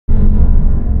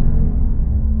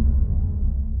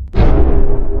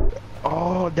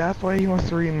that's why he wants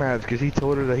to rematch, because he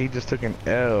told her that he just took an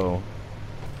L.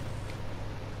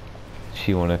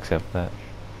 She won't accept that.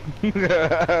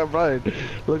 Brian,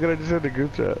 look at it just in the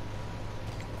group chat.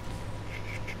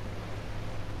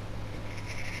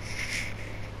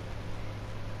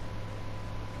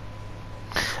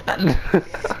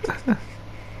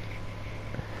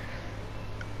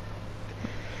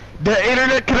 The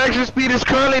internet connection speed is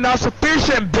currently not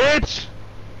sufficient, bitch!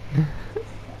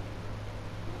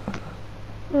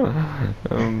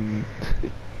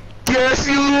 Guess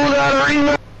you got a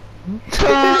rematch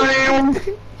time!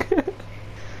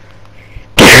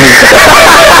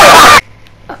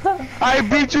 I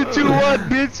beat you 2-1,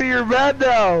 bitch, so you're mad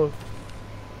now!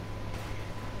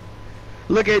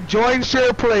 Look at join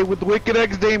share play with Wicked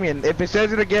X Damien. If it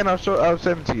says it again, I'll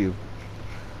send it to you.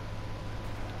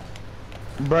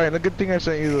 Brian, the good thing I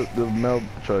sent you the mail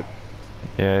truck.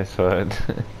 Yeah, I saw it.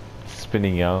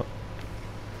 Spinning out.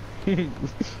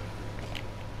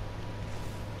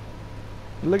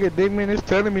 Look at Damien is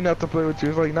telling me not to play with you.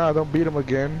 He's like, nah, don't beat him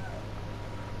again.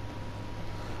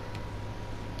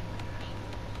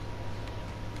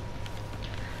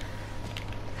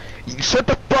 You shut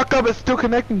the fuck up, it's still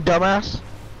connecting, dumbass.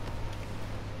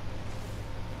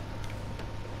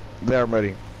 There, I'm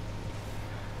ready.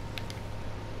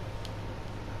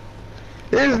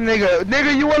 This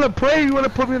nigga, you wanna play? You wanna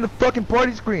put me in the fucking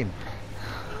party screen?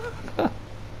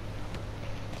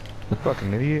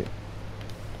 Fucking idiot.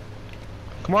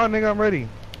 Come on, nigga, I'm ready.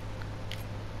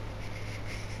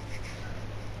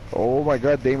 Oh my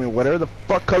god, Damien, whatever the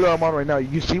fuck color I'm on right now,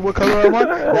 you see what color I'm on?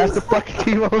 That's the fucking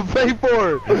team I'm gonna play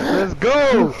for. Let's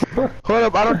go. Hold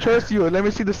up, I don't trust you. Let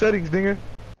me see the settings, nigga.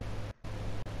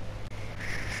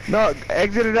 No,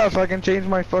 exit it out so I can change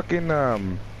my fucking,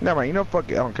 never mind, you know, fuck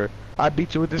it, I don't care. I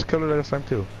beat you with this color last time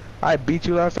too. I beat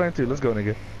you last time too, let's go,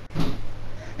 nigga.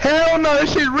 Hell no,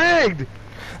 this shit rigged!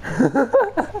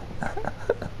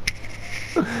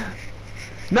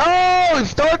 No,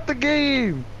 start the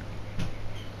game!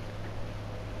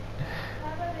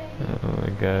 Oh my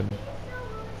god.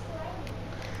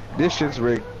 This shit's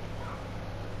rigged.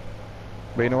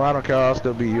 But you know what, I don't care, I'll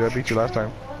still beat you. I beat you last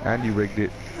time. And you rigged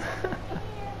it.